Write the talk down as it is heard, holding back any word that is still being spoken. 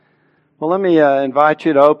Well, let me invite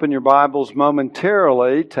you to open your Bibles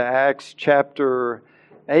momentarily to Acts chapter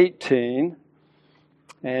 18.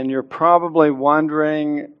 And you're probably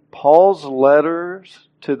wondering, Paul's letters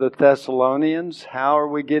to the Thessalonians, how are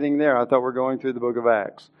we getting there? I thought we were going through the book of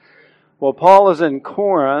Acts. Well, Paul is in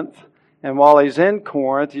Corinth, and while he's in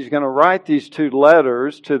Corinth, he's going to write these two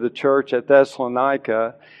letters to the church at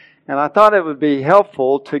Thessalonica. And I thought it would be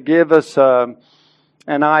helpful to give us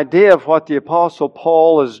an idea of what the Apostle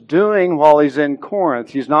Paul is doing while he's in Corinth.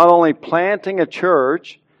 He's not only planting a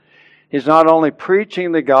church, he's not only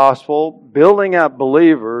preaching the gospel, building up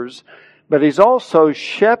believers, but he's also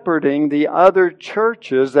shepherding the other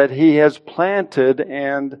churches that he has planted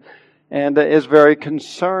and is very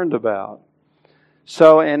concerned about.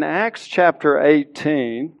 So in Acts chapter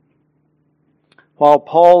 18, while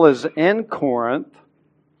Paul is in Corinth,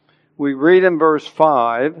 we read in verse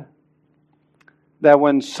 5, that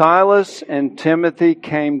when Silas and Timothy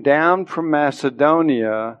came down from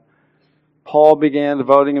Macedonia, Paul began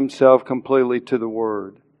devoting himself completely to the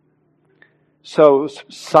Word. So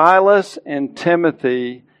Silas and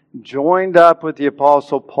Timothy joined up with the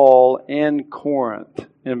Apostle Paul in Corinth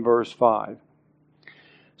in verse 5.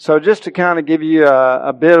 So just to kind of give you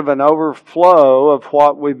a bit of an overflow of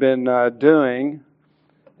what we've been doing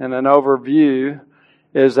and an overview,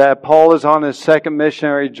 is that Paul is on his second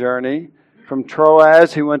missionary journey. From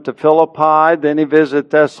Troas, he went to Philippi, then he visited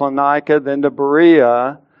Thessalonica, then to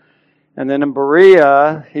Berea. And then in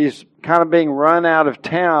Berea, he's kind of being run out of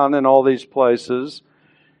town in all these places.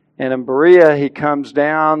 And in Berea, he comes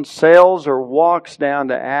down, sails or walks down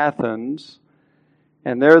to Athens.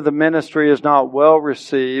 And there the ministry is not well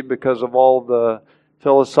received because of all the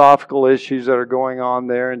philosophical issues that are going on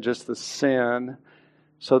there and just the sin.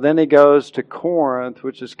 So then he goes to Corinth,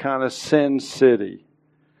 which is kind of Sin City.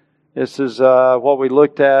 This is what we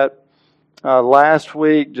looked at last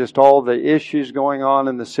week, just all the issues going on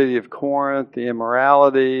in the city of Corinth, the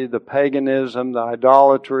immorality, the paganism, the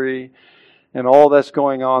idolatry, and all that's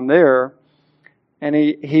going on there. And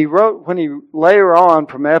he wrote, when he later on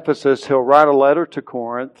from Ephesus, he'll write a letter to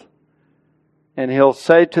Corinth, and he'll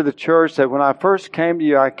say to the church that when I first came to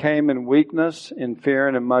you, I came in weakness, in fear,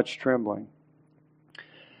 and in much trembling.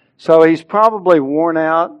 So he's probably worn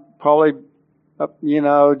out,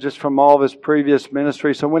 just from all of his previous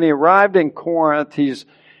ministry. So when he arrived in Corinth, he's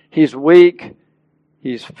weak,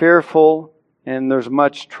 he's fearful, and there's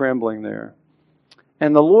much trembling there.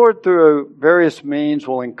 And the Lord, through various means,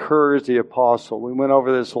 will encourage the apostle. We went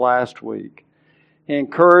over this last week. He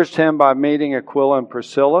encouraged him by meeting Aquila and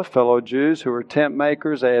Priscilla, fellow Jews who were tent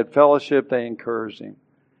makers. They had fellowship. They encouraged him.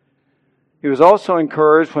 He was also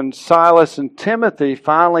encouraged when Silas and Timothy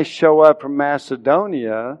finally show up from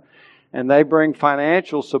Macedonia, and they bring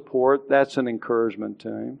financial support. That's an encouragement to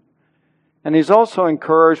him. And he's also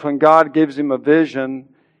encouraged when God gives him a vision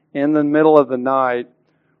in the middle of the night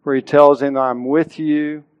where he tells him, I'm with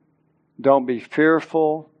you, don't be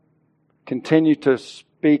fearful, continue to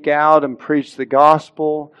speak out and preach the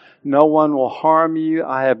gospel, no one will harm you,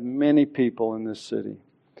 I have many people in this city.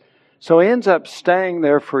 So he ends up staying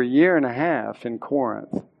there for 1.5 years in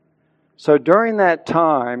Corinth. So during that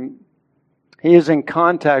time, he is in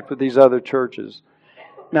contact with these other churches.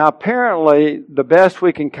 Now, apparently, the best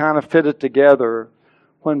we can kind of fit it together,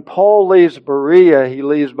 when Paul leaves Berea, he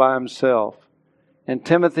leaves by himself. And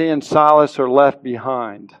Timothy and Silas are left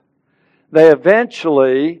behind. They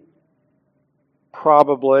eventually,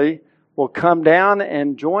 probably, will come down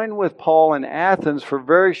and join with Paul in Athens for a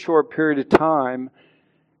very short period of time.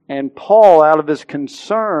 And Paul, out of his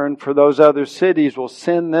concern for those other cities, will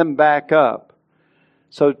send them back up.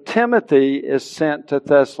 So Timothy is sent to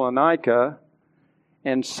Thessalonica,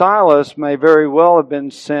 and Silas may very well have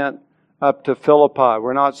been sent up to Philippi.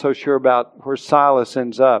 We're not so sure about where Silas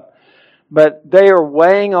ends up. But they are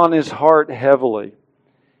weighing on his heart heavily.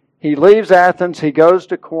 He leaves Athens, he goes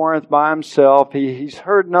to Corinth by himself. He's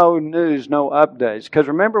heard no news, no updates. Because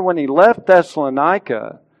remember, when he left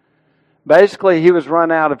Thessalonica, basically he was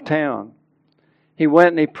run out of town. He went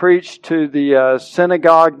and he preached to the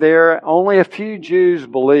synagogue there. Only a few Jews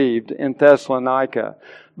believed in Thessalonica,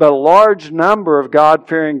 but a large number of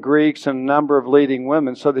God-fearing Greeks and a number of leading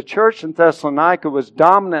women. So the church in Thessalonica was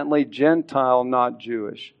dominantly Gentile, not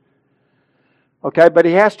Jewish. Okay, but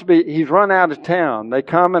he's run out of town. They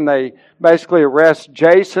come and they basically arrest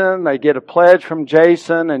Jason. They get a pledge from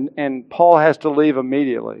Jason, and Paul has to leave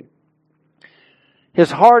immediately.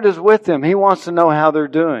 His heart is with them. He wants to know how they're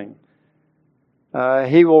doing.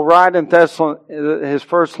 He will write in his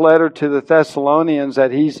first letter to the Thessalonians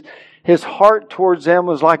that his heart towards them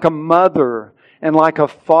was like a mother and like a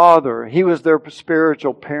father. He was their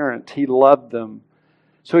spiritual parent. He loved them.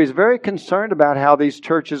 So he's very concerned about how these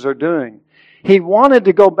churches are doing. He wanted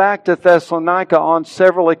to go back to Thessalonica on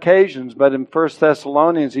several occasions, but in 1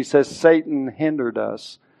 Thessalonians he says Satan hindered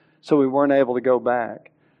us, so we weren't able to go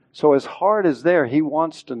back. So his heart is there. He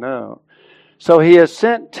wants to know. So he has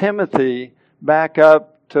sent Timothy back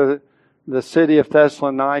up to the city of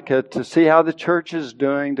Thessalonica to see how the church is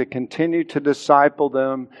doing, to continue to disciple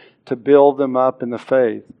them, to build them up in the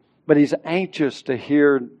faith. But he's anxious to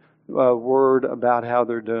hear a word about how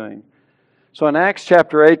they're doing. So in Acts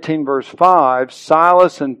chapter 18, verse 5,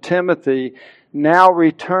 Silas and Timothy now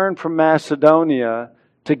return from Macedonia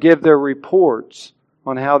to give their reports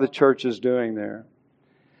on how the church is doing there.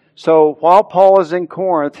 So while Paul is in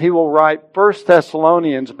Corinth, he will write 1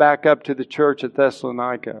 Thessalonians back up to the church at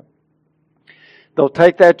Thessalonica. They'll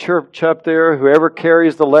take that church up there. Whoever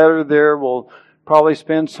carries the letter there will probably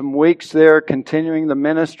spend some weeks there continuing the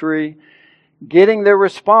ministry, getting their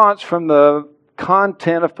response from the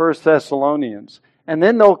content of 1 Thessalonians. And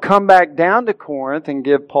then they'll come back down to Corinth and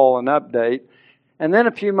give Paul an update. And then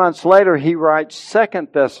a few months later, he writes 2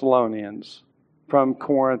 Thessalonians from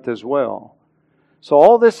Corinth as well. So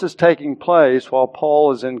all this is taking place while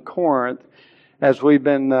Paul is in Corinth, as we've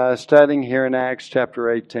been studying here in Acts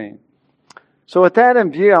chapter 18. So with that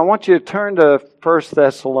in view, I want you to turn to 1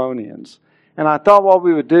 Thessalonians. And I thought what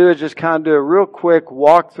we would do is just kind of do a real quick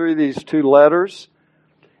walk through these two letters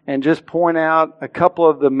and just point out a couple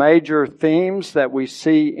of the major themes that we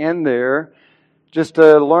see in there, just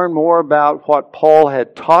to learn more about what Paul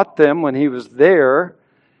had taught them when he was there,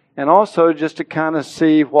 and also just to kind of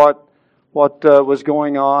see what was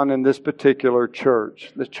going on in this particular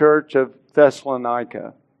church, the church of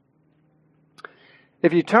Thessalonica.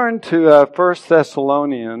 If you turn to 1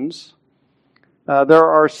 Thessalonians, there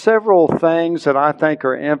are several things that I think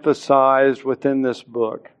are emphasized within this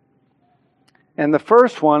book. And the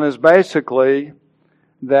first one is basically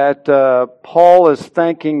that Paul is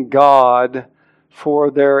thanking God for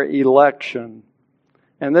their election.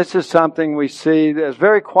 And this is something we see that's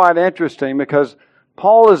very quite interesting, because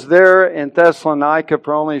Paul is there in Thessalonica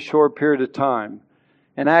for only a short period of time.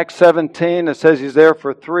 In Acts 17, it says he's there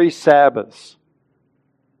for 3 Sabbaths.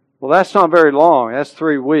 Well, that's not very long. That's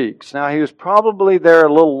 3 weeks. Now, he was probably there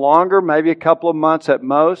a little longer, maybe a couple of months at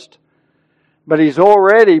most. But he's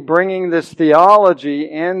already bringing this theology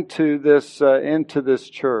into this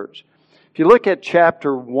church. If you look at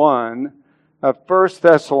chapter 1 of 1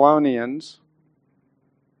 Thessalonians,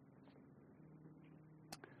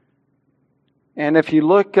 and if you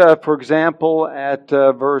look, for example, at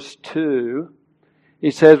verse 2,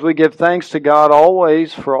 he says, "We give thanks to God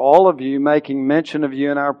always for all of you, making mention of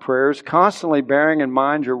you in our prayers, constantly bearing in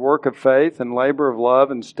mind your work of faith and labor of love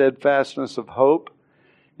and steadfastness of hope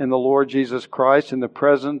in the Lord Jesus Christ, in the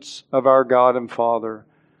presence of our God and Father.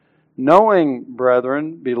 Knowing,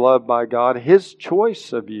 brethren, beloved by God, His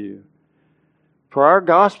choice of you. For our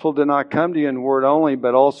gospel did not come to you in word only,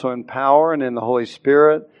 but also in power and in the Holy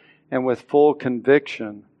Spirit and with full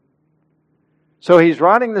conviction." So he's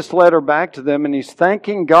writing this letter back to them, and he's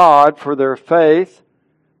thanking God for their faith,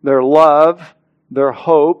 their love, their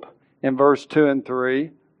hope in verse 2 and 3.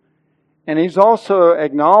 And he's also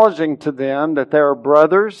acknowledging to them that they are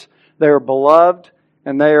brothers, they are beloved,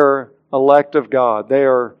 and they are elect of God. They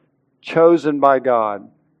are chosen by God.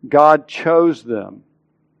 God chose them.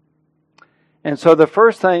 And so the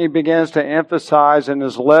first thing he begins to emphasize in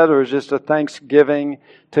his letter is just a thanksgiving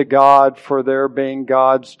to God for their being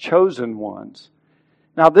God's chosen ones.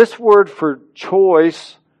 Now, this word for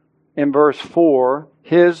choice in verse 4,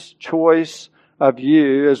 His choice of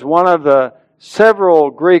you, is one of the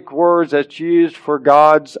several Greek words that's used for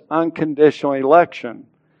God's unconditional election.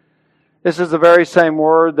 This is the very same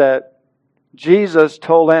word that Jesus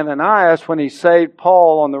told Ananias when he saved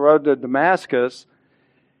Paul on the road to Damascus.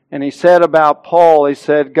 And he said about Paul, he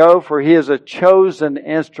said, "Go, for he is a chosen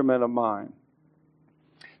instrument of mine."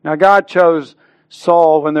 Now, God chose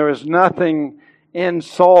Saul when there was nothing in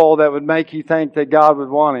Saul that would make you think that God would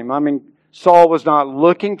want him. I mean, Saul was not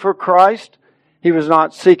looking for Christ. He was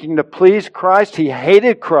not seeking to please Christ. He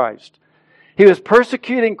hated Christ. He was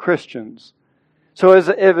persecuting Christians. So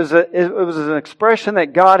it was an expression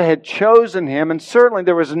that God had chosen him, and certainly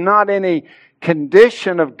there was not any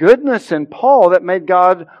condition of goodness in Paul that made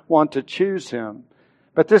God want to choose him.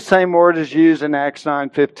 But this same word is used in Acts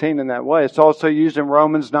 9:15 in that way. It's also used in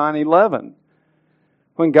Romans 9:11.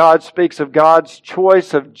 When God speaks of God's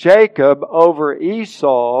choice of Jacob over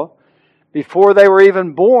Esau, before they were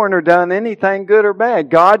even born or done anything good or bad,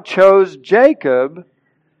 God chose Jacob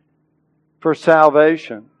for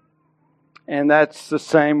salvation. And that's the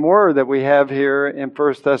same word that we have here in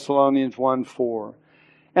 1 Thessalonians 1:4.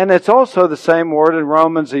 And it's also the same word in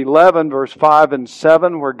Romans 11, verse 5 and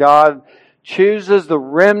 7, where God chooses the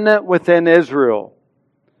remnant within Israel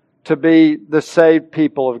to be the saved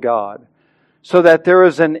people of God. So that there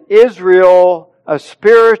is an Israel, a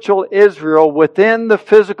spiritual Israel within the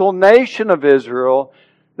physical nation of Israel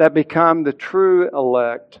that become the true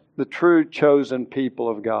elect, the true chosen people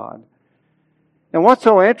of God. And what's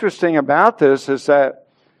so interesting about this is that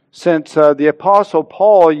since the Apostle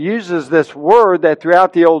Paul uses this word that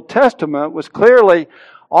throughout the Old Testament was clearly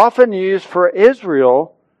often used for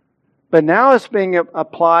Israel, but now it's being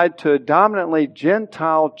applied to a dominantly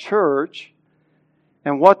Gentile church.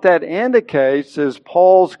 And what that indicates is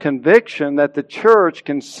Paul's conviction that the church,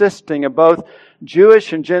 consisting of both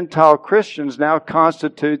Jewish and Gentile Christians, now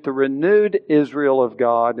constitute the renewed Israel of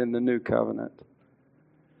God in the new covenant.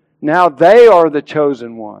 Now they are the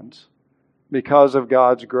chosen ones because of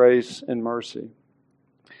God's grace and mercy.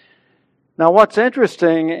 Now what's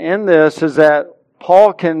interesting in this is that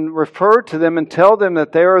Paul can refer to them and tell them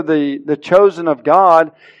that they are the chosen of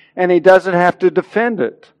God, and he doesn't have to defend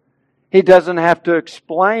it. He doesn't have to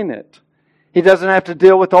explain it. He doesn't have to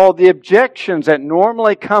deal with all the objections that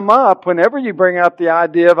normally come up whenever you bring up the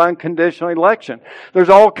idea of unconditional election. There's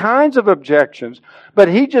all kinds of objections, but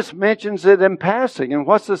he just mentions it in passing. And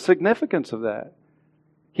what's the significance of that?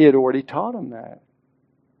 He had already taught them that.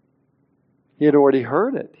 He had already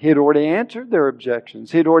heard it. He had already answered their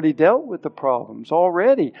objections. He had already dealt with the problems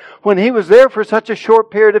already when he was there for such a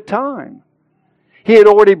short period of time. He had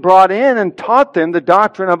already brought in and taught them the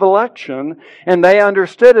doctrine of election, and they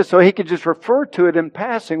understood it, so he could just refer to it in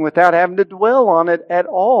passing without having to dwell on it at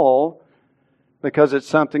all, because it's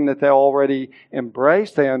something that they already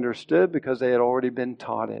embraced, they understood, because they had already been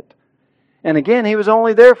taught it. And again, he was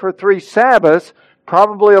only there for 3 Sabbaths,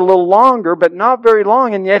 probably a little longer, but not very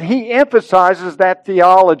long, and yet he emphasizes that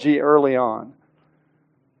theology early on.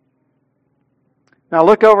 Now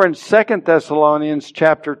look over in 2 Thessalonians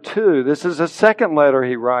chapter 2. This is a second letter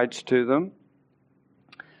he writes to them.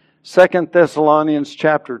 2 Thessalonians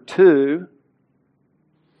chapter 2.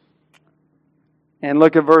 And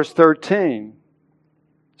look at verse 13.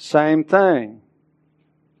 Same thing.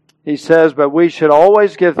 He says, "But we should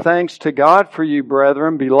always give thanks to God for you,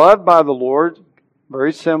 brethren, beloved by the Lord."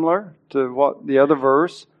 Very similar to what the other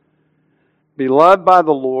verse. "Beloved by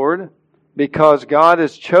the Lord, because God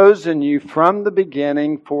has chosen you from the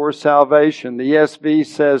beginning for salvation." The ESV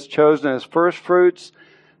says chosen as first fruits.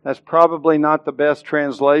 That's probably not the best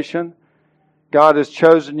translation. God has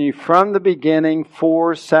chosen you from the beginning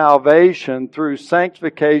for salvation through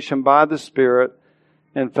sanctification by the Spirit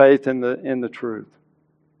and faith in the truth.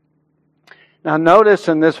 Now notice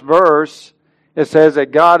in this verse, it says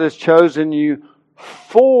that God has chosen you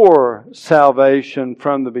for salvation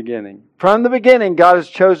from the beginning. From the beginning, God has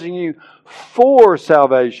chosen you for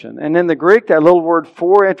salvation. And in the Greek, that little word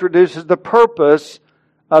 "for" introduces the purpose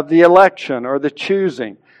of the election or the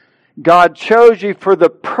choosing. God chose you for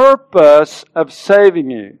the purpose of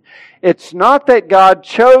saving you. It's not that God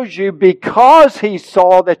chose you because He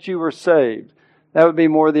saw that you were saved. That would be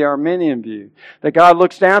more the Arminian view. That God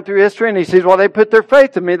looks down through history and He sees, well, they put their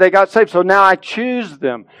faith in me, they got saved, so now I choose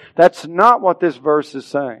them. That's not what this verse is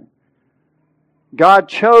saying. God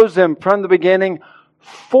chose them from the beginning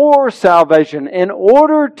for salvation, in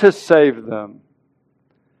order to save them.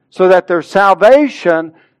 So that their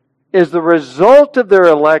salvation is the result of their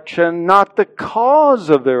election, not the cause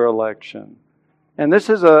of their election. And this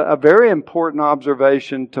is a very important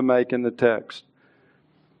observation to make in the text.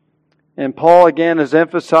 And Paul again is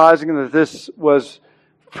emphasizing that this was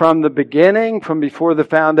from the beginning, from before the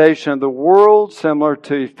foundation of the world, similar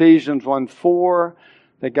to Ephesians 1:4,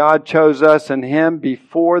 that God chose us in Him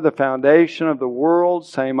before the foundation of the world,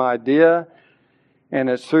 same idea. And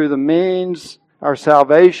it's through the means, our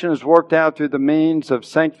salvation is worked out through the means of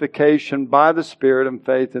sanctification by the Spirit and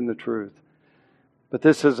faith in the truth. But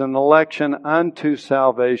this is an election unto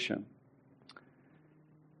salvation.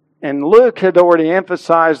 And Luke had already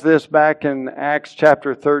emphasized this back in Acts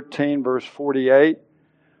chapter 13, verse 48,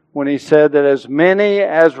 when he said that as many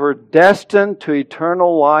as were destined to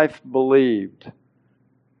eternal life believed.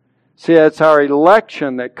 See, it's our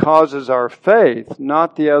election that causes our faith,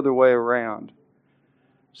 not the other way around.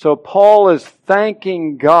 So Paul is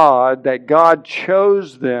thanking God that God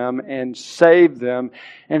chose them and saved them,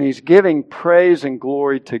 and he's giving praise and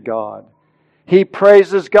glory to God. He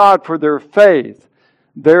praises God for their faith,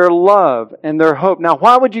 their love, and their hope. Now,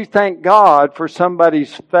 why would you thank God for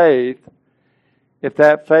somebody's faith if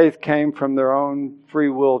that faith came from their own free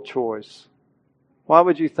will choice? Why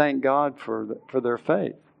would you thank God for their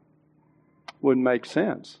faith? Wouldn't make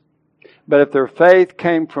sense. But if their faith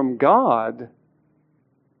came from God,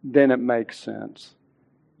 then it makes sense.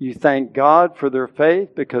 You thank God for their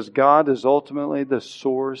faith because God is ultimately the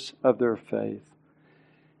source of their faith.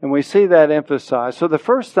 And we see that emphasized. So the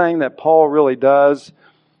first thing that Paul really does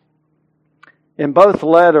in both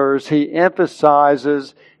letters, he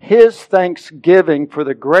emphasizes his thanksgiving for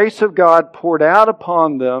the grace of God poured out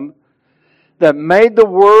upon them that made the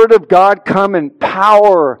Word of God come in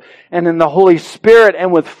power and in the Holy Spirit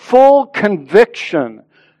and with full conviction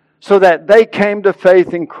so that they came to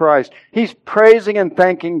faith in Christ. He's praising and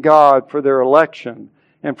thanking God for their election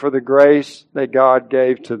and for the grace that God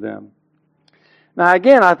gave to them. Now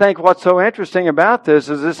again, I think what's so interesting about this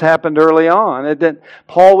is this happened early on.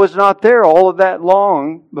 Paul was not there all of that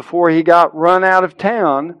long before he got run out of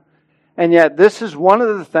town. And yet this is one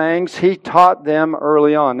of the things he taught them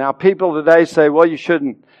early on. Now people today say, well, you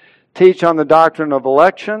shouldn't teach on the doctrine of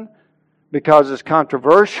election because it's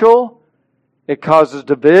controversial, it causes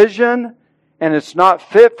division, and it's not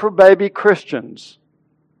fit for baby Christians.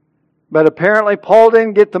 But apparently Paul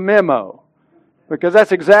didn't get the memo. Because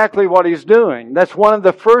that's exactly what he's doing. That's one of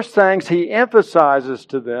the first things he emphasizes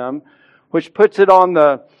to them, which puts it on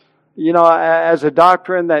as a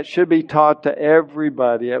doctrine that should be taught to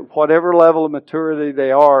everybody at whatever level of maturity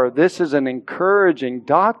they are. This is an encouraging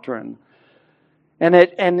doctrine.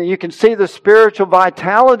 And you can see the spiritual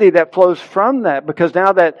vitality that flows from that, because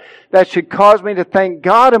now that should cause me to thank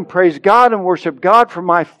God and praise God and worship God for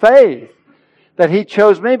my faith that He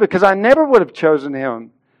chose me, because I never would have chosen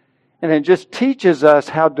Him. And it just teaches us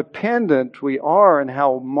how dependent we are and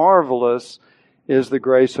how marvelous is the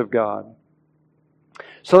grace of God.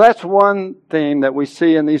 So that's one thing that we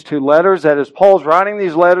see in these two letters, that as Paul's writing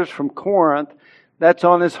these letters from Corinth, that's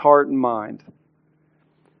on his heart and mind.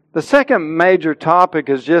 The second major topic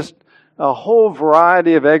is just a whole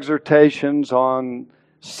variety of exhortations on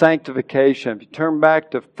sanctification. If you turn back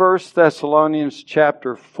to 1 Thessalonians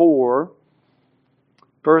chapter 4,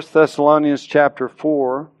 1 Thessalonians chapter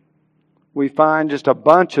 4, we find just a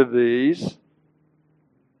bunch of these.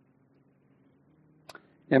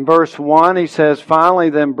 In verse 1, he says,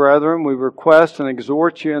 "Finally then, brethren, we request and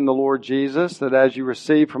exhort you in the Lord Jesus, that as you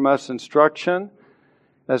receive from us instruction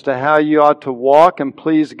as to how you ought to walk and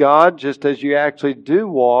please God, just as you actually do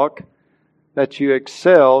walk, that you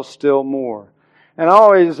excel still more." And I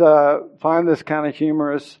always find this kind of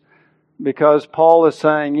humorous, because Paul is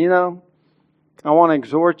saying, I want to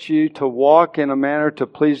exhort you to walk in a manner to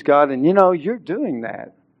please God. And you're doing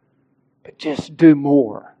that. But just do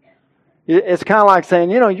more. It's kind of like saying,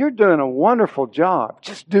 you're doing a wonderful job.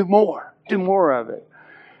 Just do more. Do more of it.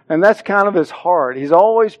 And that's kind of his heart. He's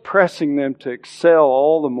always pressing them to excel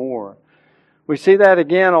all the more. We see that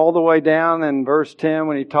again all the way down in verse 10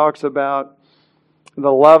 when he talks about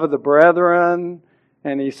the love of the brethren.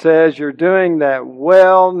 And he says, you're doing that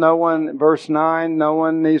well. Verse 9, no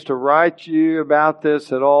one needs to write you about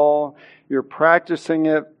this at all. You're practicing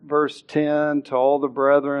it, verse 10, to all the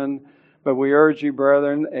brethren. But we urge you,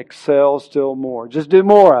 brethren, excel still more. Just do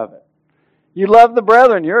more of it. You love the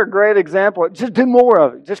brethren. You're a great example. Just do more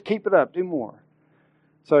of it. Just keep it up. Do more.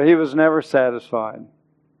 So he was never satisfied.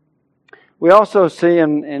 We also see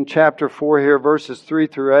in chapter 4 here, verses 3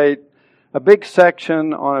 through 8, a big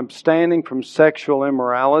section on abstaining from sexual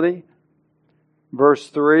immorality. Verse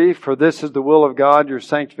 3, "For this is the will of God, your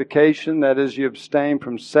sanctification, that is, you abstain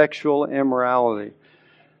from sexual immorality."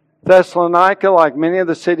 Thessalonica, like many of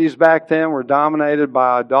the cities back then, were dominated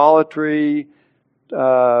by idolatry,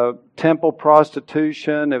 temple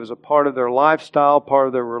prostitution. It was a part of their lifestyle, part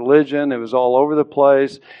of their religion. It was all over the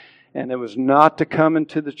place, and it was not to come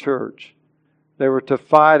into the church. They were to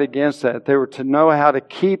fight against that. They were to know how to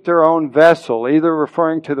keep their own vessel, either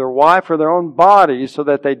referring to their wife or their own body, so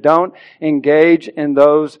that they don't engage in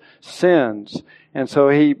those sins. And so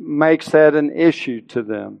he makes that an issue to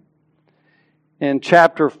them. In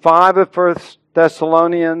chapter 5 of 1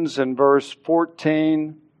 Thessalonians, in verse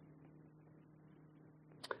 14,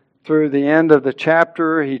 through the end of the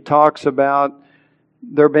chapter, he talks about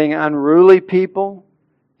there being unruly people.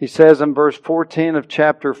 He says in verse 14 of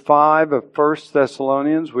chapter 5 of 1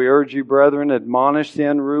 Thessalonians, "We urge you, brethren, admonish the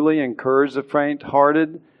unruly, encourage the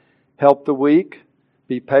faint-hearted, help the weak,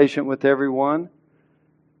 be patient with everyone.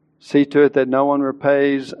 See to it that no one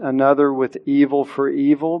repays another with evil for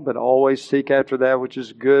evil, but always seek after that which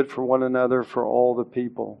is good for one another, for all the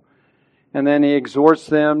people." And then he exhorts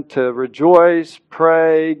them to rejoice,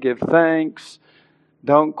 pray, give thanks.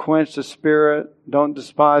 Don't quench the Spirit. Don't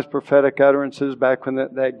despise prophetic utterances, back when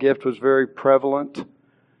that gift was very prevalent.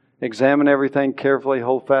 Examine everything carefully.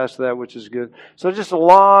 Hold fast to that which is good. So just a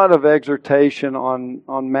lot of exhortation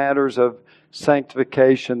on matters of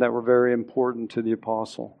sanctification that were very important to the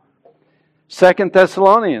apostle. 2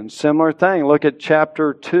 Thessalonians, similar thing. Look at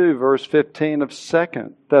chapter 2, verse 15 of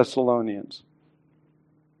 2 Thessalonians.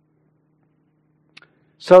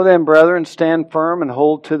 So then, brethren, stand firm and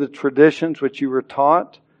hold to the traditions which you were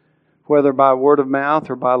taught, whether by word of mouth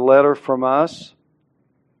or by letter from us.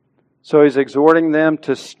 So he's exhorting them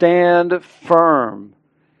to stand firm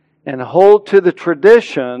and hold to the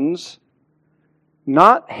traditions,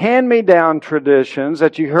 not hand-me-down traditions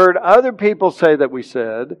that you heard other people say that we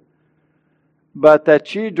said, but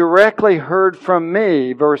that you directly heard from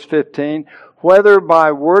me, verse 15, whether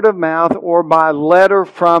by word of mouth or by letter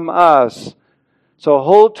from us. So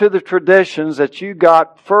hold to the traditions that you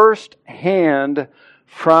got firsthand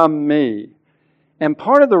from me. And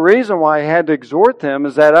part of the reason why I had to exhort them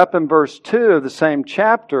is that up in verse 2 of the same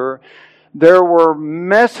chapter, there were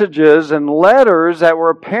messages and letters that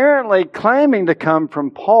were apparently claiming to come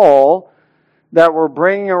from Paul that were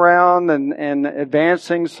bringing around and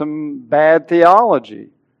advancing some bad theology.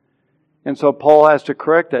 And so Paul has to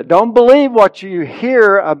correct that. Don't believe what you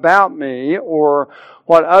hear about me or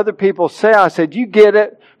what other people say. I said, you get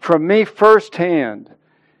it from me firsthand.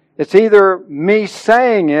 It's either me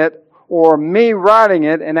saying it or me writing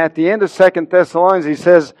it. And at the end of 2 Thessalonians, he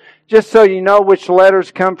says, just so you know which letters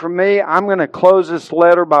come from me, I'm going to close this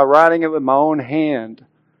letter by writing it with my own hand.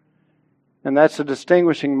 And that's a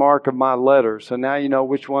distinguishing mark of my letters. So now you know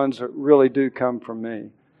which ones really do come from me.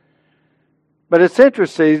 But it's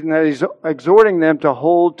interesting that he's exhorting them to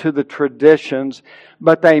hold to the traditions,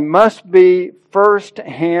 but they must be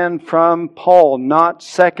first-hand from Paul, not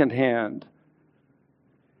second-hand.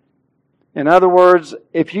 In other words,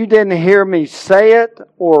 if you didn't hear me say it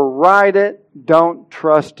or write it, don't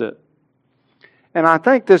trust it. And I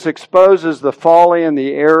think this exposes the folly and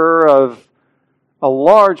the error of a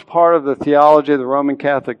large part of the theology of the Roman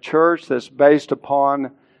Catholic Church that's based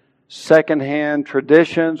upon second-hand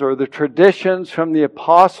traditions or the traditions from the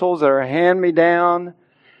apostles that are hand-me-down.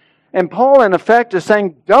 And Paul, in effect, is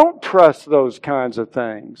saying, don't trust those kinds of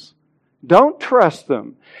things. Don't trust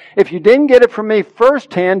them. If you didn't get it from me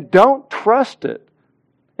firsthand, don't trust it.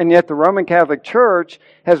 And yet the Roman Catholic Church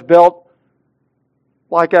has built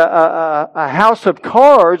like a house of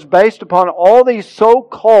cards based upon all these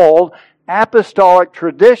so-called apostolic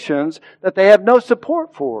traditions that they have no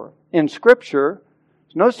support for in Scripture.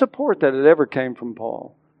 There's no support that it ever came from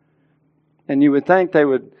Paul. And you would think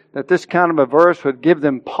that this kind of a verse would give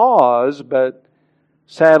them pause, but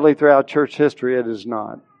sadly throughout church history it is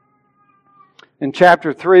not. In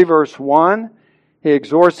chapter 3, verse 1, he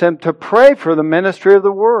exhorts them to pray for the ministry of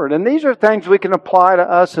the Word. And these are things we can apply to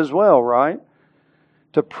us as well, right?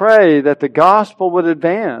 To pray that the gospel would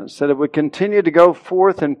advance, that it would continue to go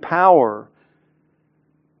forth in power.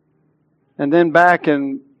 And then back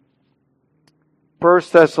in 1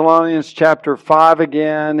 Thessalonians chapter 5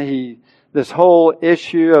 again, this whole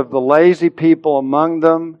issue of the lazy people among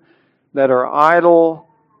them that are idle.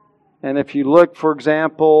 And if you look, for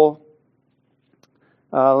example,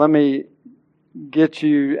 let me get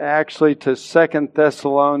you actually to 2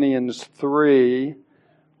 Thessalonians 3.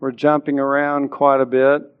 We're jumping around quite a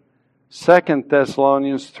bit. 2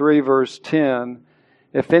 Thessalonians 3 verse 10.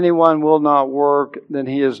 If anyone will not work, then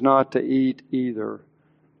he is not to eat either.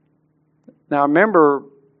 Now remember,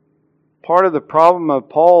 part of the problem of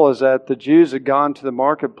Paul is that the Jews had gone to the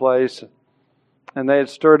marketplace and they had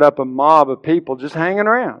stirred up a mob of people just hanging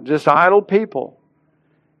around, just idle people.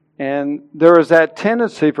 And there is that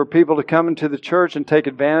tendency for people to come into the church and take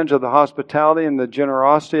advantage of the hospitality and the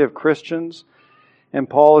generosity of Christians. And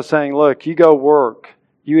Paul is saying, look, you go work.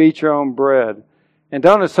 You eat your own bread. And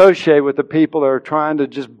don't associate with the people that are trying to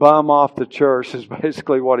just bum off the church, is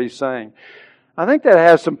basically what he's saying. I think that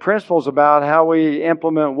has some principles about how we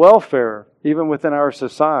implement welfare, even within our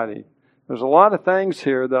society. There's a lot of things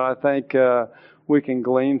here that I think we can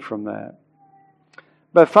glean from that.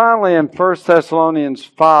 But finally, in 1 Thessalonians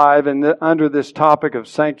 5, and under this topic of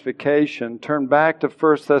sanctification, turn back to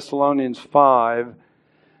 1 Thessalonians 5,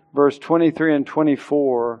 verse 23 and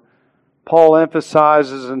 24. Paul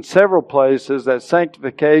emphasizes in several places that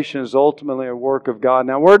sanctification is ultimately a work of God.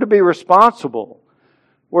 Now, we're to be responsible.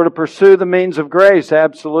 We're to pursue the means of grace,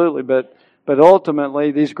 absolutely. But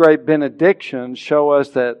ultimately, these great benedictions show us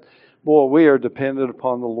that, boy, we are dependent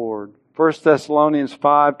upon the Lord. 1 Thessalonians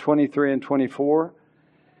 5, 23 and 24.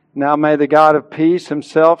 Now may the God of peace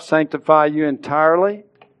Himself sanctify you entirely.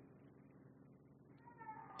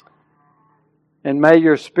 And may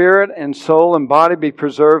your spirit and soul and body be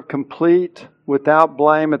preserved complete, without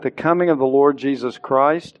blame, at the coming of the Lord Jesus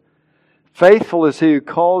Christ. Faithful is He who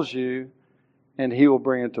calls you, and He will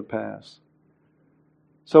bring it to pass.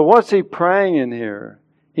 So what's he praying in here?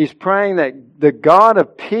 He's praying that the God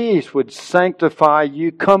of peace would sanctify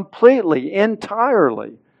you completely,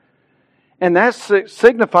 entirely. And that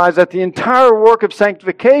signifies that the entire work of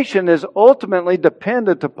sanctification is ultimately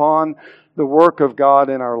dependent upon the work of God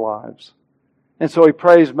in our lives. And so he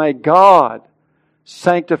prays, may God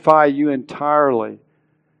sanctify you entirely.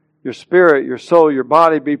 Your spirit, your soul, your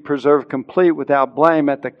body be preserved complete without blame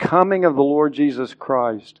at the coming of the Lord Jesus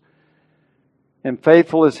Christ. And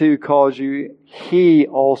faithful is He who calls you, He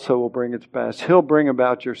also will bring it to pass. He'll bring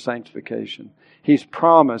about your sanctification. He's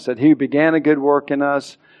promised that He who began a good work in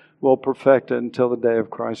us will perfect it until the day of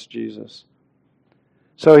Christ Jesus.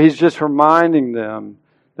 So He's just reminding them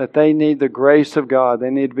that they need the grace of God. They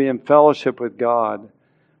need to be in fellowship with God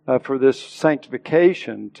for this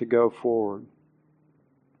sanctification to go forward.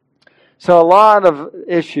 So a lot of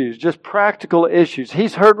issues, just practical issues.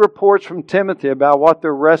 He's heard reports from Timothy about what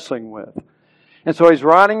they're wrestling with. And so he's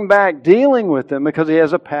writing back, dealing with them because he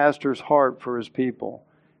has a pastor's heart for his people.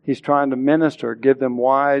 He's trying to minister, give them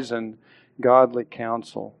wise and godly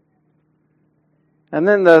counsel. And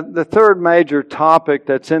then the third major topic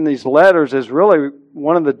that's in these letters is really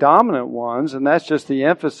one of the dominant ones, and that's just the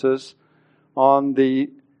emphasis on the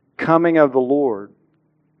coming of the Lord.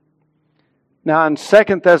 Now in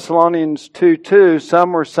 2 Thessalonians 2:2,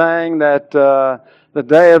 some were saying that the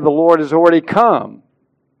day of the Lord has already come.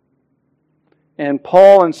 And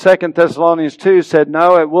Paul in 2 Thessalonians 2 said,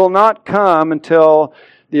 no, it will not come until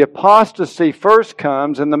the apostasy first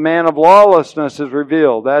comes and the man of lawlessness is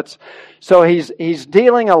revealed. So he's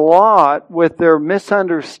dealing a lot with their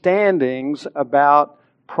misunderstandings about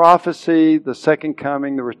prophecy, the second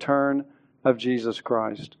coming, the return of Jesus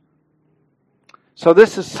Christ. So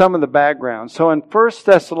this is some of the background. So in 1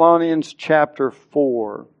 Thessalonians chapter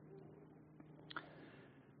 4,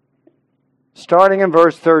 starting in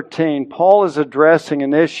verse 13, Paul is addressing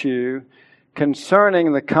an issue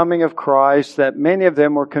concerning the coming of Christ that many of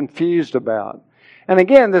them were confused about. And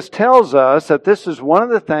again, this tells us that this is one of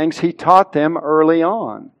the things he taught them early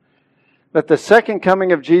on. That the second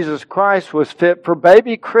coming of Jesus Christ was fit for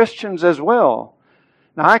baby Christians as well.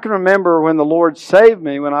 Now I can remember when the Lord saved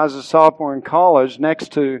me when I was a sophomore in college,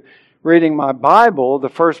 next to reading my Bible, the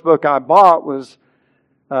first book I bought was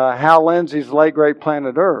Hal Lindsey's Late Great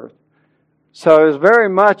Planet Earth. So I was very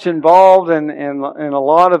much involved in a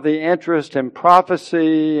lot of the interest in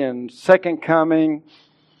prophecy and second coming.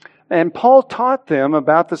 And Paul taught them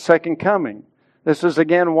about the second coming. This is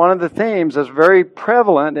again one of the themes that's very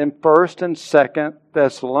prevalent in 1st and 2nd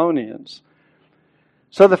Thessalonians.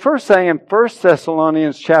 So the first thing in 1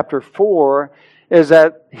 Thessalonians chapter 4 is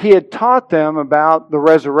that he had taught them about the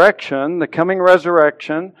resurrection, the coming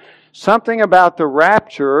resurrection, something about the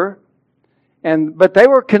rapture, but they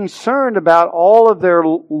were concerned about all of their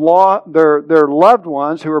loved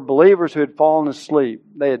ones who were believers who had fallen asleep.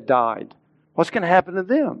 They had died. What's going to happen to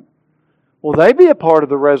them? Will they be a part of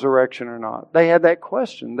the resurrection or not? They had that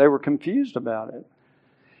question. They were confused about it.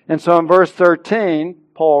 And so in verse 13,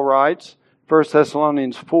 Paul writes, 1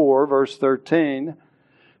 Thessalonians 4, verse 13,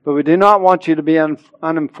 but we do not want you to be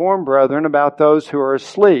uninformed, brethren, about those who are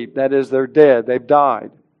asleep. That is, they're dead. They've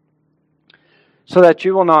died. So that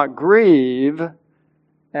you will not grieve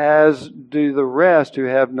as do the rest who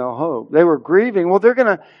have no hope. They were grieving. Well,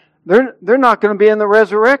 they're not going to be in the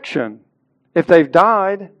resurrection if they've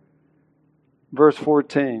died. Verse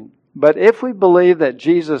 14. But if we believe that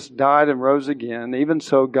Jesus died and rose again, even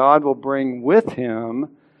so God will bring with Him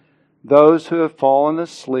those who have fallen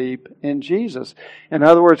asleep in Jesus. In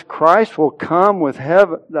other words, Christ will come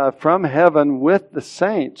from heaven with the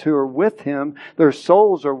saints who are with Him. Their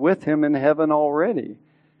souls are with Him in heaven already.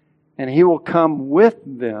 And He will come with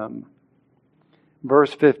them.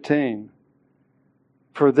 Verse 15.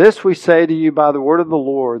 For this we say to you by the word of the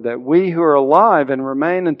Lord, that we who are alive and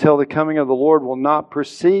remain until the coming of the Lord will not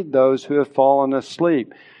precede those who have fallen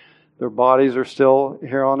asleep. Their bodies are still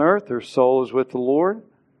here on earth. Their soul is with the Lord.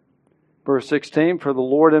 Verse 16, for the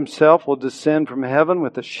Lord Himself will descend from heaven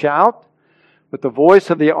with a shout, with the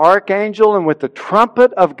voice of the archangel, and with the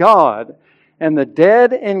trumpet of God. And the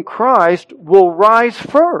dead in Christ will rise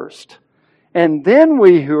first. And then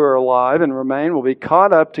we who are alive and remain will be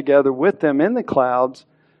caught up together with them in the clouds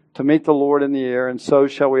to meet the Lord in the air, and so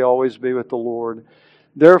shall we always be with the Lord.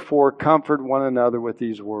 Therefore, comfort one another with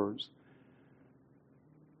these words.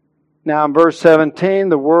 Now in verse 17,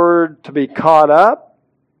 the word to be caught up,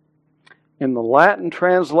 in the Latin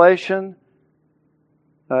translation,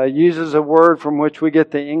 uses a word from which we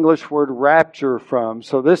get the English word rapture from.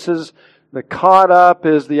 So the caught up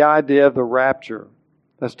is the idea of the rapture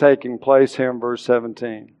that's taking place here in verse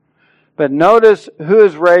 17. But notice who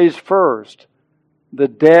is raised first? The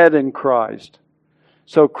dead in Christ.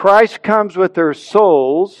 So Christ comes with their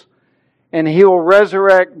souls, and He will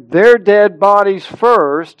resurrect their dead bodies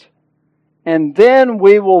first, and then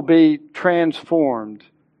we will be transformed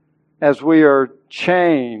as we are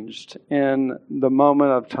changed in the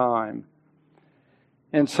moment of time.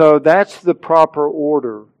 And so that's the proper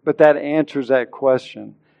order, but that answers that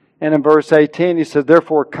question. And in verse 18 he says,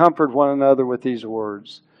 therefore comfort one another with these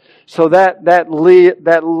words. So that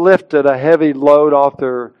lifted a heavy load off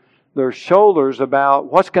their shoulders about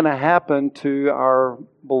what's going to happen to our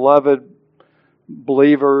beloved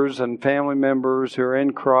believers and family members who are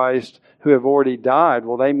in Christ who have already died.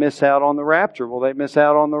 Will they miss out on the rapture? Will they miss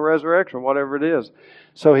out on the resurrection? Whatever it is.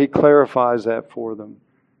 So he clarifies that for them.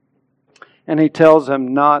 And he tells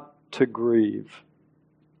them not to grieve.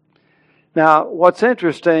 Now, what's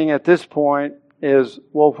interesting at this point is,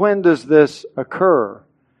 well, when does this occur?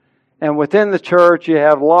 And within the church, you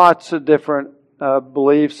have lots of different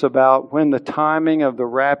beliefs about when the timing of the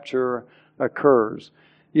rapture occurs.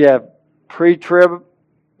 You have pre-trib,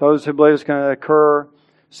 those who believe it's going to occur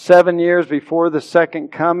 7 years before the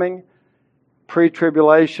second coming,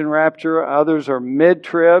 pre-tribulation rapture. Others are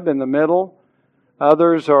mid-trib, in the middle.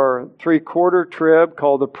 Others are three-quarter trib,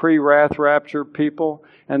 called the pre-wrath rapture people,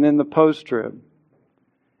 and then the post-trib.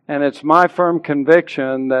 And it's my firm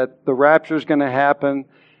conviction that the rapture is going to happen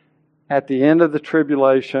at the end of the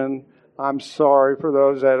tribulation. I'm sorry for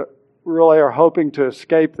those that really are hoping to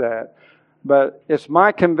escape that. But it's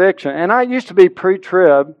my conviction. And I used to be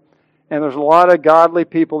pre-trib, and there's a lot of godly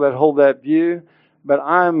people that hold that view. But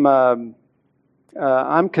I'm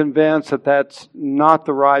convinced that that's not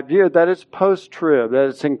the right view, that it's post-trib, that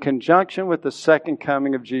it's in conjunction with the second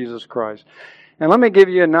coming of Jesus Christ. And let me give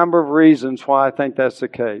you a number of reasons why I think that's the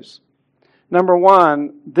case. Number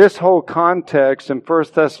one, this whole context in 1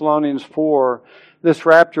 Thessalonians 4, this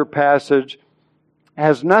rapture passage,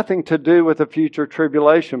 has nothing to do with the future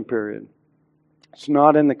tribulation period. It's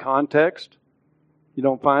not in the context. You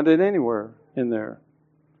don't find it anywhere in there.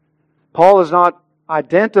 Paul is not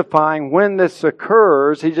identifying when this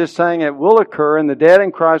occurs. He's just saying it will occur and the dead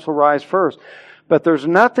in Christ will rise first. But there's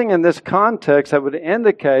nothing in this context that would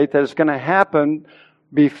indicate that it's going to happen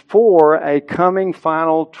before a coming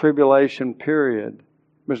final tribulation period.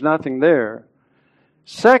 There's nothing there.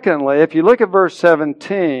 Secondly, if you look at verse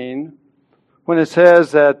 17, when it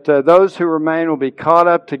says that those who remain will be caught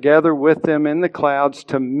up together with them in the clouds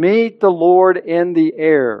to meet the Lord in the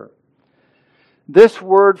air. This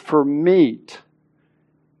word for meet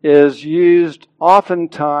is used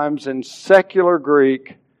oftentimes in secular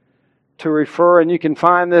Greek to refer, and you can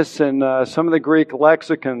find this in some of the Greek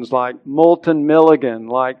lexicons like Moulton Milligan,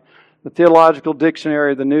 like the Theological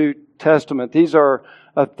Dictionary of the New Testament. These are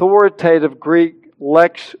authoritative Greek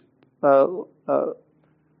lexicons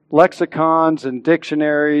and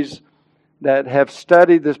dictionaries that have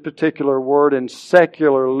studied this particular word in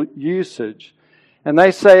secular usage. And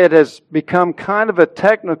they say it has become kind of a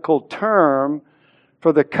technical term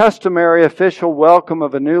for the customary official welcome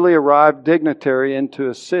of a newly arrived dignitary into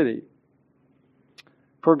a city.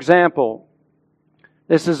 For example,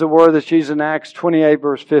 this is a word that's used in Acts 28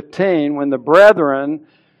 verse 15, when the brethren,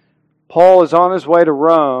 Paul is on his way to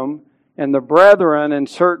Rome, and the brethren in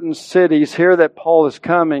certain cities hear that Paul is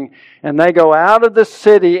coming, and they go out of the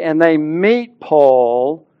city and they meet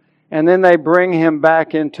Paul, and then they bring him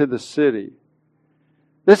back into the city.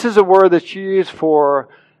 This is a word that's used for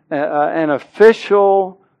an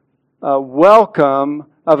official welcome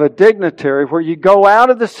of a dignitary, where you go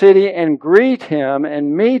out of the city and greet him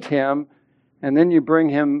and meet him, and then you bring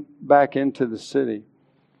him back into the city.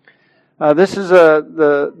 This is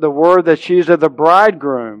the word that's used of the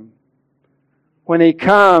bridegroom. When he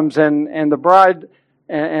comes and the bride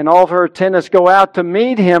and all of her attendants go out to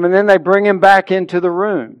meet him, and then they bring him back into the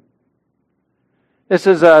room. This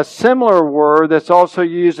is a similar word that's also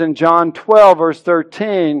used in John 12 verse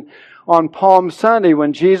 13 on Palm Sunday,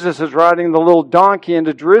 when Jesus is riding the little donkey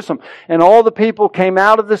into Jerusalem, and all the people came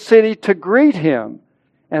out of the city to greet him,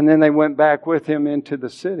 and then they went back with him into the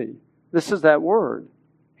city. This is that word.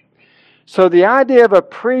 So the idea of a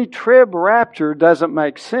pre-trib rapture doesn't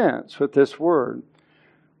make sense with this word,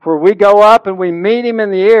 where we go up and we meet him in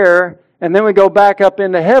the air, and then we go back up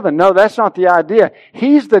into heaven. No, that's not the idea.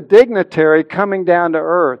 He's the dignitary coming down to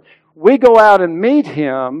earth. We go out and meet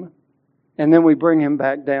him, and then we bring him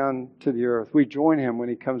back down to the earth. We join him when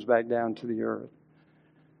he comes back down to the earth.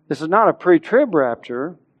 This is not a pre-trib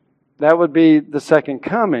rapture. That would be the second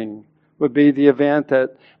coming, would be the event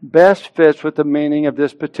that best fits with the meaning of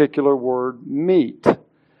this particular word, meet.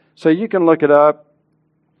 So you can look it up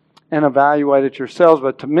and evaluate it yourselves.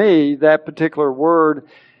 But to me, that particular word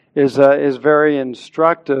is very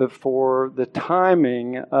instructive for the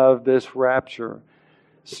timing of this rapture.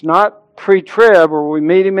 It's not pre-trib where we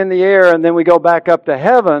meet Him in the air and then we go back up to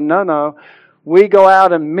heaven. No. We go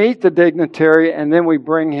out and meet the dignitary and then we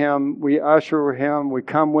bring Him, we usher Him, we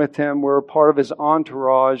come with Him. We're a part of His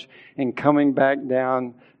entourage in coming back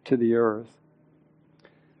down to the earth.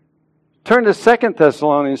 Turn to 2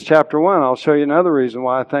 Thessalonians chapter 1. I'll show you another reason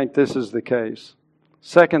why I think this is the case.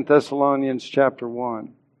 2 Thessalonians chapter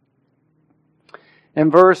 1.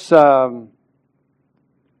 In verse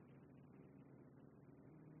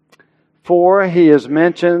 4, he has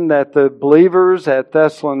mentioned that the believers at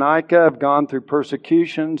Thessalonica have gone through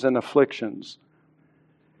persecutions and afflictions.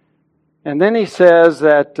 And then he says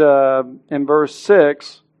that in verse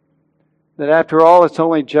 6, that after all, it's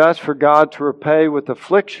only just for God to repay with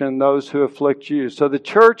affliction those who afflict you. So the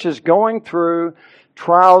church is going through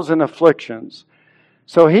trials and afflictions.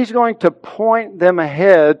 So he's going to point them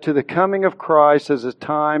ahead to the coming of Christ as a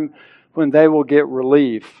time when they will get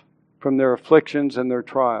relief from their afflictions and their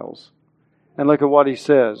trials. And look at what he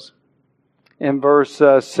says in verse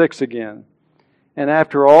 6 again. And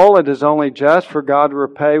after all, it is only just for God to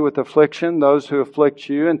repay with affliction those who afflict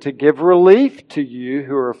you, and to give relief to you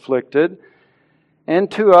who are afflicted,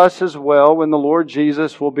 and to us as well, when the Lord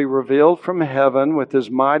Jesus will be revealed from heaven with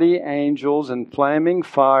His mighty angels in flaming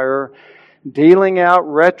fire, dealing out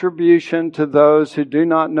retribution to those who do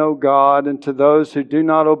not know God and to those who do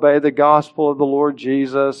not obey the gospel of the Lord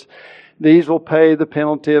Jesus. These will pay the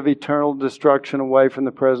penalty of eternal destruction away from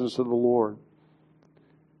the presence of the Lord.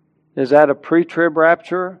 Is that a pre-trib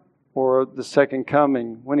rapture or the second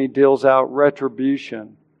coming when He deals out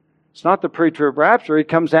retribution? It's not the pre-trib rapture. He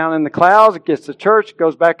comes down in the clouds, gets the church,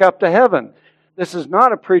 goes back up to heaven. This is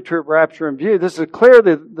not a pre-trib rapture in view. This is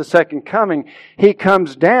clearly the second coming. He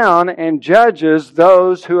comes down and judges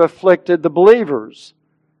those who afflicted the believers.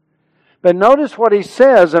 But notice what he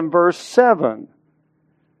says in verse 7.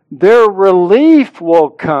 Their relief will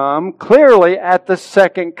come clearly at the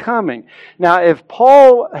second coming. Now, if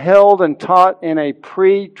Paul held and taught in a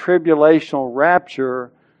pre-tribulational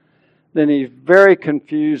rapture, then he's very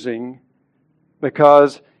confusing,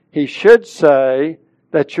 because he should say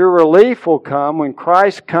that your relief will come when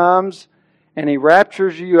Christ comes and He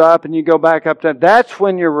raptures you up and you go back up to... That's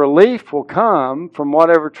when your relief will come from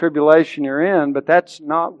whatever tribulation you're in, but that's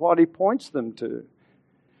not what he points them to.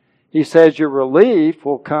 He says your relief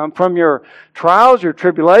will come from your trials, your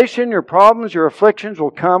tribulation, your problems, your afflictions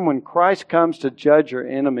will come when Christ comes to judge your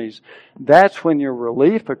enemies. That's when your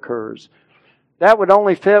relief occurs. That would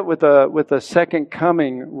only fit with a second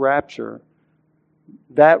coming rapture.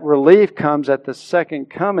 That relief comes at the second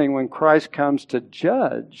coming when Christ comes to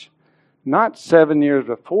judge. Not 7 years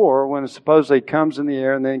before, when it supposedly comes in the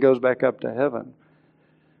air and then goes back up to heaven.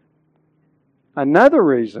 Another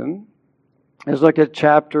reason is look at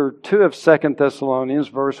chapter 2 of 2 Thessalonians,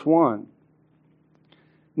 verse 1.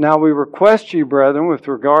 Now we request you, brethren, with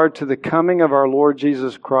regard to the coming of our Lord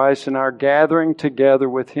Jesus Christ and our gathering together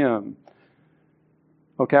with Him.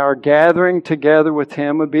 Okay, our gathering together with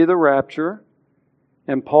Him would be the rapture.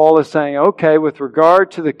 And Paul is saying, okay, with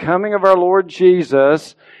regard to the coming of our Lord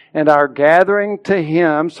Jesus and our gathering to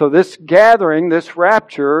Him, so this gathering, this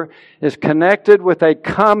rapture, is connected with a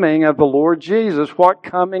coming of the Lord Jesus. What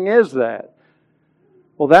coming is that?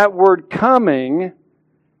 Well, that word coming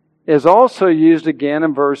is also used again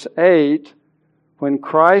in verse 8, when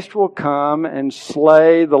Christ will come and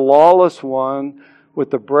slay the lawless one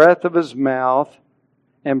with the breath of His mouth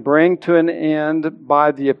and bring to an end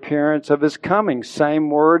by the appearance of His coming.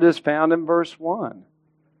 Same word is found in verse 1.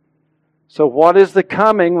 So what is the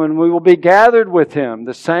coming when we will be gathered with Him?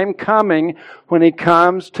 The same coming when He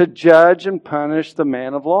comes to judge and punish the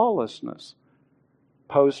man of lawlessness.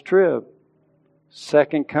 Post-trib.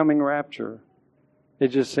 Second coming rapture. It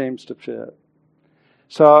just seems to fit.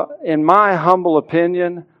 So, in my humble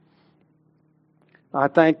opinion, I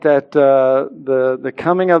think that the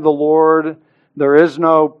coming of the Lord, there is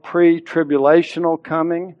no pre-tribulational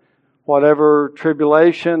coming. Whatever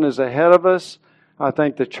tribulation is ahead of us, I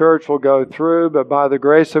think the church will go through, but by the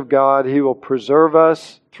grace of God, He will preserve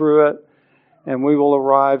us through it, and we will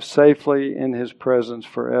arrive safely in His presence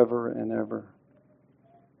forever and ever.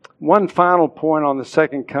 One final point on the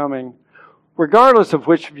second coming, regardless of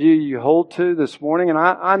which view you hold to this morning, and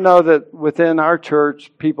I know that within our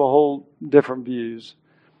church people hold different views,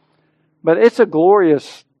 but it's a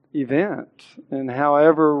glorious event, and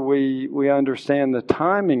however we understand the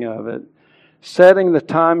timing of it, setting the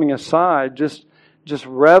timing aside, just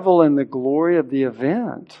revel in the glory of the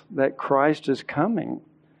event that Christ is coming.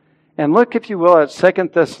 And look, if you will, at 2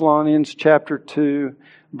 Thessalonians chapter 2,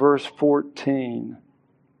 verse 14.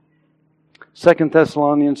 2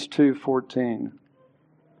 Thessalonians 2:14.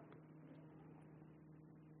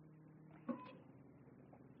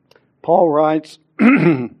 Paul writes,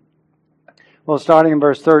 well, starting in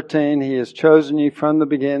verse 13, He has chosen you from the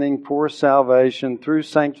beginning for salvation through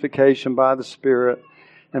sanctification by the Spirit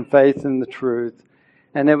and faith in the truth.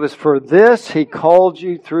 And it was for this He called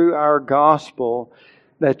you through our gospel,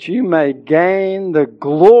 that you may gain the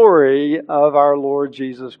glory of our Lord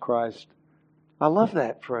Jesus Christ. I love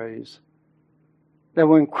that phrase. That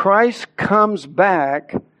when Christ comes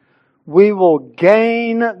back, we will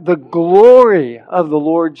gain the glory of the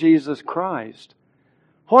Lord Jesus Christ.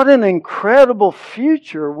 What an incredible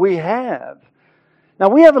future we have. Now,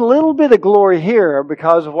 we have a little bit of glory here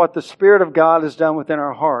because of what the Spirit of God has done within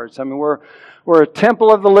our hearts. I mean, we're a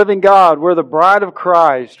temple of the living God. We're the bride of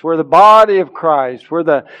Christ. We're the body of Christ. We're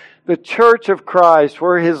the church of Christ.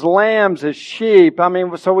 We're His lambs, His sheep. I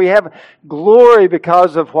mean, so we have glory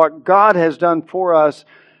because of what God has done for us.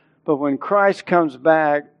 But when Christ comes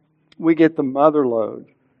back, we get the mother load.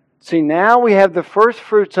 See, now we have the first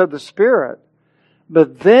fruits of the Spirit.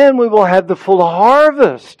 But then we will have the full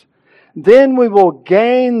harvest. Then we will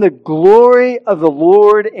gain the glory of the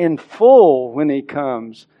Lord in full when He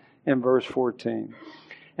comes, in verse 14.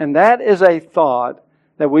 And that is a thought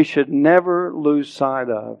that we should never lose sight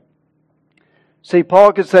of. See,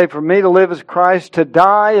 Paul could say, for me to live is Christ, to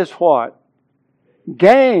die is what?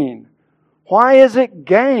 Gain. Why is it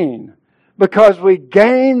gain? Because we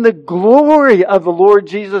gain the glory of the Lord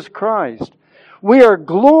Jesus Christ. We are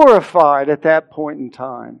glorified at that point in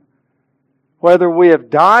time. Whether we have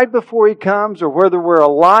died before He comes or whether we're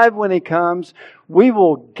alive when He comes, we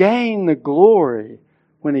will gain the glory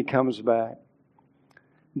when He comes back.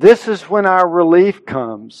 This is when our relief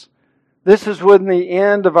comes. This is when the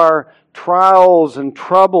end of our trials and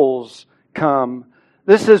troubles come.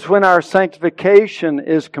 This is when our sanctification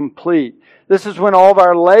is complete. This is when all of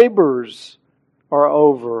our labors are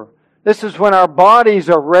over. This is when our bodies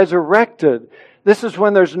are resurrected. This is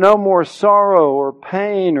when there's no more sorrow or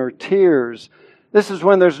pain or tears. This is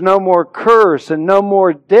when there's no more curse and no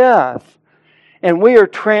more death. And we are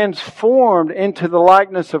transformed into the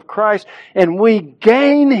likeness of Christ, and we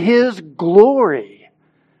gain His glory.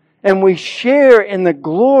 And we share in the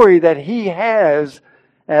glory that He has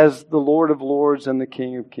as the Lord of Lords and the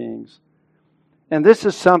King of Kings. And this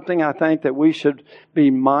is something I think that we should be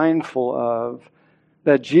mindful of,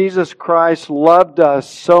 that Jesus Christ loved us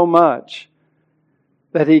so much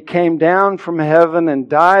that He came down from heaven and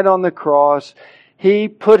died on the cross. He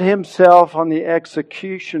put Himself on the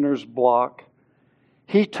executioner's block.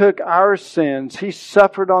 He took our sins. He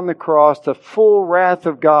suffered on the cross the full wrath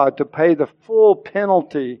of God to pay the full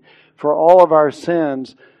penalty for all of our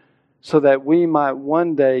sins so that we might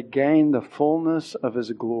one day gain the fullness of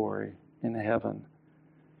His glory in heaven.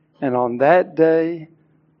 And on that day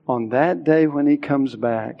when He comes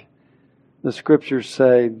back, the Scriptures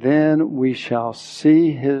say, then we shall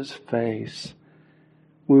see His face.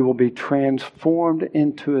 We will be transformed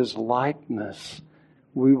into His likeness.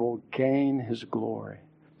 We will gain His glory.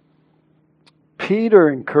 Peter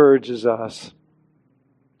encourages us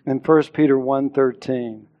in 1 Peter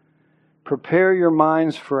 1:13. Prepare your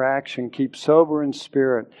minds for action. Keep sober in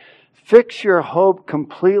spirit. Fix your hope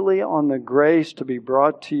completely on the grace to be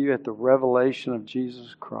brought to you at the revelation of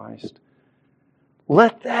Jesus Christ.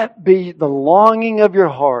 Let that be the longing of your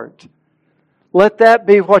heart. Let that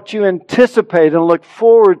be what you anticipate and look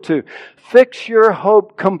forward to. Fix your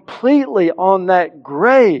hope completely on that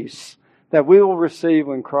grace that we will receive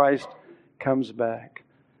when Christ comes back.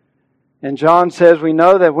 And John says we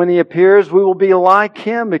know that when He appears, we will be like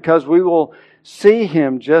Him because we will see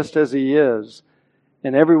Him just as He is.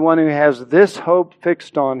 And everyone who has this hope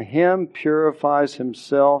fixed on Him purifies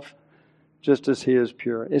himself just as He is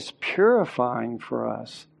pure. It's purifying for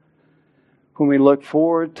us when we look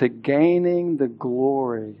forward to gaining the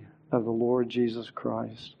glory of the Lord Jesus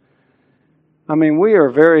Christ. I mean, we are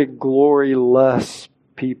very gloryless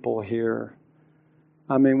people here.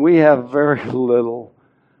 I mean, we have very little.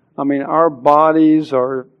 I mean, our bodies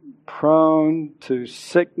are prone to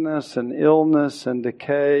sickness and illness and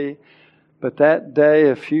decay, but that day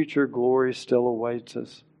of future glory still awaits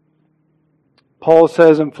us. Paul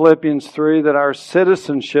says in Philippians 3 that our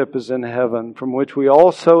citizenship is in heaven, from which we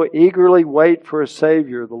also eagerly wait for a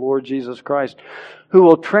Savior, the Lord Jesus Christ, who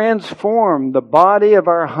will transform the body of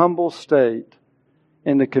our humble state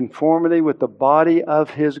into conformity with the body of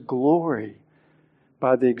His glory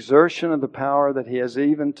by the exertion of the power that He has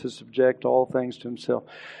even to subject all things to Himself.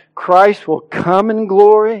 Christ will come in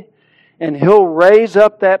glory, and He'll raise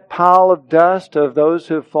up that pile of dust of those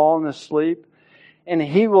who have fallen asleep, and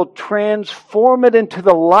He will transform it into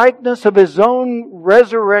the likeness of His own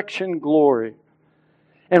resurrection glory.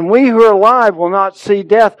 And we who are alive will not see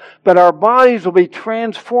death, but our bodies will be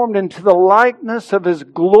transformed into the likeness of His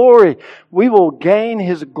glory. We will gain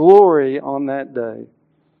His glory on that day.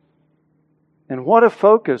 And what a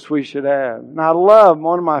focus we should have. And I love,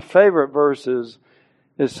 one of my favorite verses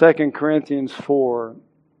is 2 Corinthians 4,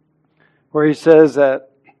 where he says that,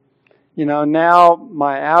 now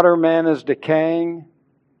my outer man is decaying,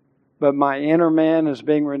 but my inner man is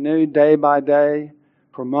being renewed day by day.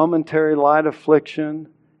 For momentary light affliction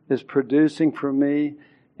is producing for me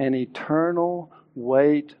an eternal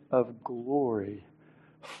weight of glory,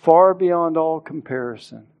 far beyond all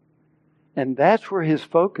comparison. And that's where his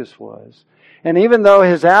focus was. And even though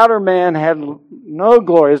his outer man had no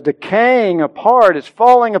glory, is decaying apart, is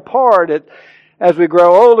falling apart, as we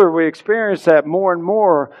grow older, we experience that more and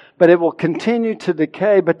more, but it will continue to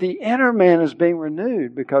decay. But the inner man is being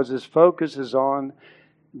renewed because his focus is on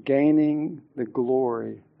gaining the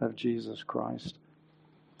glory of Jesus Christ.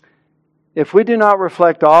 If we do not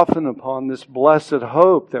reflect often upon this blessed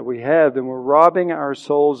hope that we have, then we're robbing our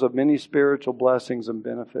souls of many spiritual blessings and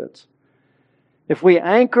benefits. If we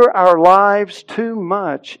anchor our lives too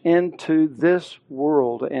much into this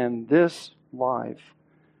world and this life,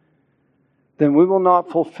 then we will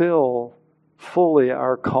not fulfill fully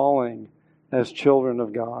our calling as children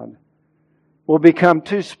of God. We'll become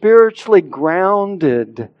too spiritually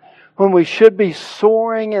grounded when we should be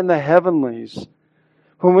soaring in the heavenlies,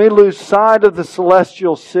 when we lose sight of the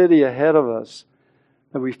celestial city ahead of us,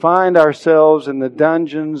 and we find ourselves in the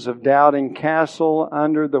dungeons of Doubting Castle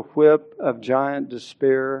under the whip of giant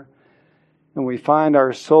despair, and we find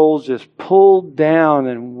our souls just pulled down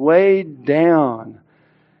and weighed down,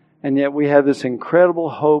 and yet we have this incredible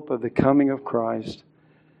hope of the coming of Christ.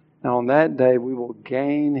 And on that day we will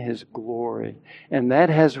gain His glory, and that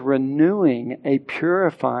has renewing, a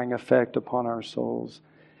purifying effect upon our souls,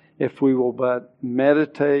 if we will but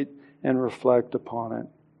meditate and reflect upon it.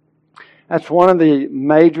 That's one of the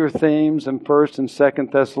major themes in 1st and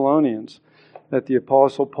 2nd Thessalonians that the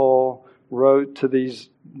Apostle Paul wrote to these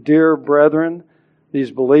dear brethren,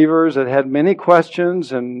 these believers that had many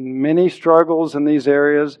questions and many struggles in these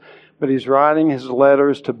areas, but he's writing his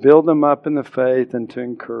letters to build them up in the faith and to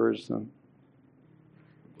encourage them.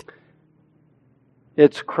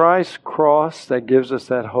 It's Christ's cross that gives us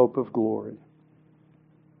that hope of glory.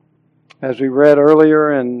 As we read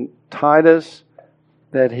earlier in Titus,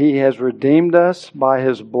 that He has redeemed us by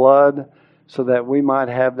His blood so that we might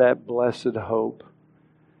have that blessed hope.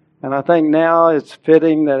 And I think now it's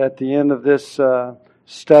fitting that at the end of this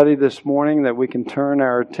study this morning that we can turn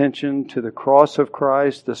our attention to the cross of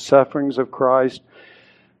Christ, the sufferings of Christ,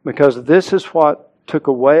 because this is what took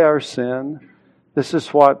away our sin. This is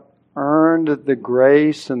what earned the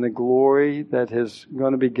grace and the glory that is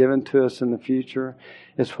going to be given to us in the future.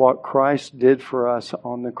 It's what Christ did for us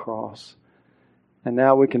on the cross. And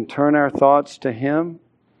now we can turn our thoughts to Him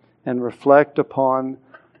and reflect upon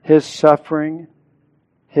His suffering,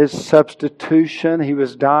 His substitution. He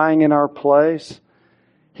was dying in our place.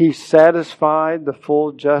 He satisfied the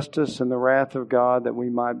full justice and the wrath of God that we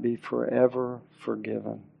might be forever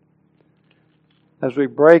forgiven. As we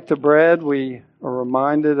break the bread, we are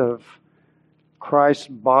reminded of Christ's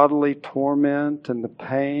bodily torment and the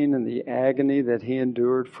pain and the agony that He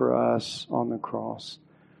endured for us on the cross.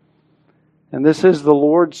 And this is the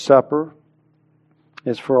Lord's Supper.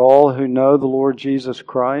 It's for all who know the Lord Jesus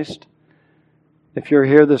Christ. If you're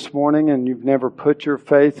here this morning and you've never put your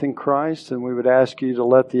faith in Christ, then we would ask you to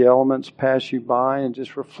let the elements pass you by and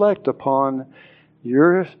just reflect upon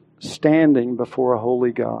your standing before a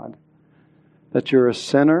holy God. That you're a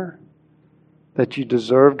sinner, that you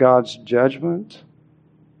deserve God's judgment,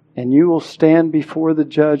 and you will stand before the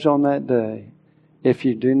judge on that day if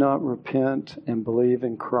you do not repent and believe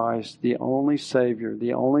in Christ, the only Savior,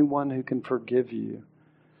 the only one who can forgive you.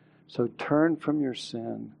 So turn from your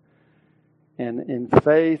sin and in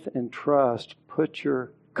faith and trust, put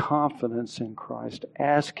your confidence in Christ.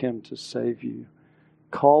 Ask Him to save you.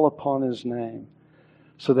 Call upon His name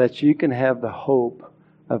so that you can have the hope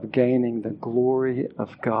of gaining the glory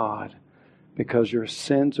of God because your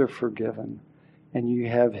sins are forgiven and you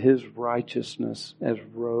have His righteousness as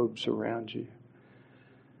robes around you.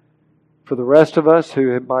 For the rest of us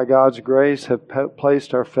who, by God's grace, have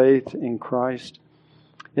placed our faith in Christ,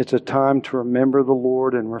 it's a time to remember the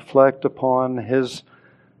Lord and reflect upon His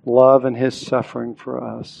love and His suffering for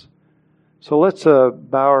us. So let's bow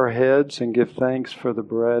our heads and give thanks for the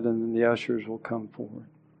bread, and then the ushers will come forward.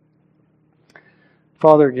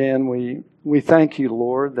 Father, again, we thank You,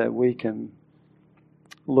 Lord, that we can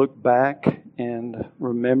look back and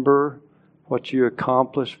remember what you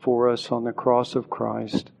accomplished for us on the cross of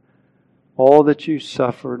Christ. All that you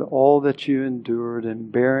suffered, all that you endured in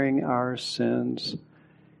bearing our sins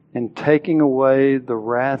and taking away the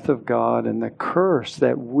wrath of God and the curse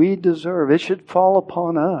that we deserve. It should fall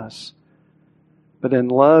upon us. But in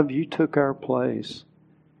love, you took our place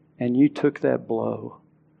and you took that blow.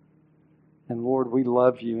 And Lord, we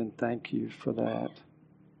love you and thank you for that.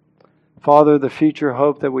 Father, the future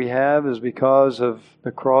hope that we have is because of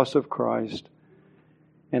the cross of Christ.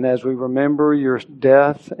 And as we remember your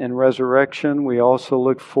death and resurrection, we also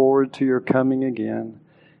look forward to your coming again.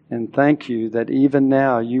 And thank you that even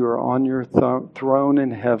now you are on your throne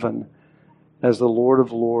in heaven as the Lord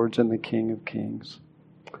of Lords and the King of Kings.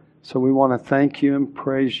 So we want to thank you and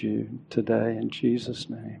praise you today in Jesus'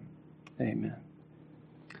 name. Amen.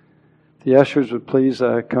 The ushers would please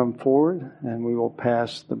come forward and we will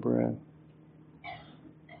pass the bread.